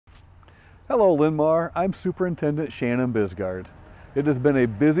Hello Linn-Mar, I'm Superintendent Bisgard. It has been a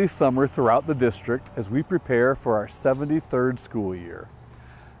busy summer throughout the district as we prepare for our 73rd school year.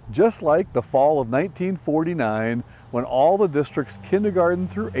 Just like the fall of 1949, when all the district's kindergarten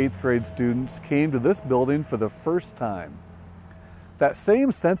through 8th grade students came to this building for the first time. That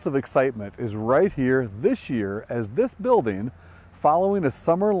same sense of excitement is right here this year as this building, following a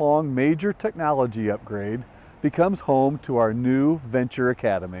summer-long major technology upgrade, becomes home to our new Venture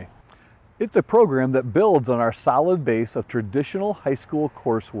Academy. It's a program that builds on our solid base of traditional high school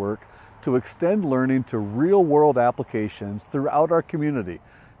coursework to extend learning to real-world applications throughout our community,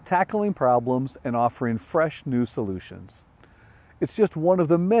 tackling problems and offering fresh new solutions. It's just one of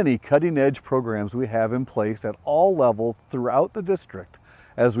the many cutting-edge programs we have in place at all levels throughout the district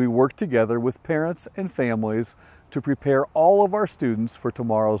as we work together with parents and families to prepare all of our students for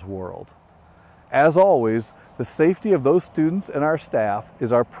tomorrow's world. As always, the safety of those students and our staff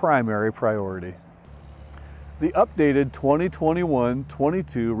is our primary priority. The updated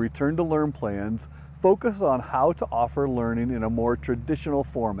 2021-22 Return to Learn plans focus on how to offer learning in a more traditional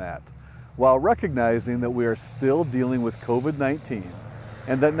format, while recognizing that we are still dealing with COVID-19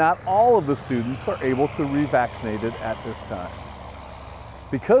 and that not all of the students are able to be vaccinated at this time.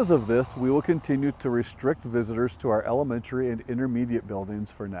 Because of this, we will continue to restrict visitors to our elementary and intermediate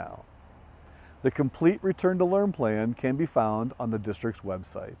buildings for now. The complete Return to Learn plan can be found on the district's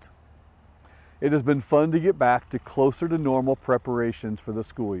website. It has been fun to get back to closer to normal preparations for the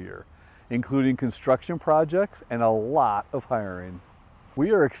school year, including construction projects and a lot of hiring.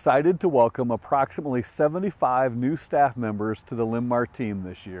 We are excited to welcome approximately 75 new staff members to the Linn-Mar team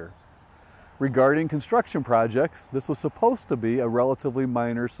this year. Regarding construction projects, this was supposed to be a relatively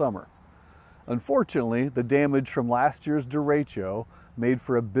minor summer. Unfortunately, the damage from last year's derecho made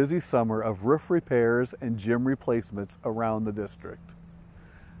for a busy summer of roof repairs and gym replacements around the district.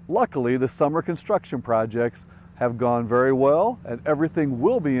 Luckily, the summer construction projects have gone very well and everything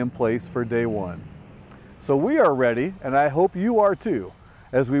will be in place for day one. So we are ready, and I hope you are too,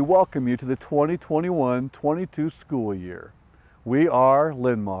 as we welcome you to the 2021-22 school year. We are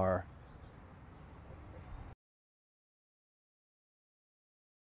Linn-Mar.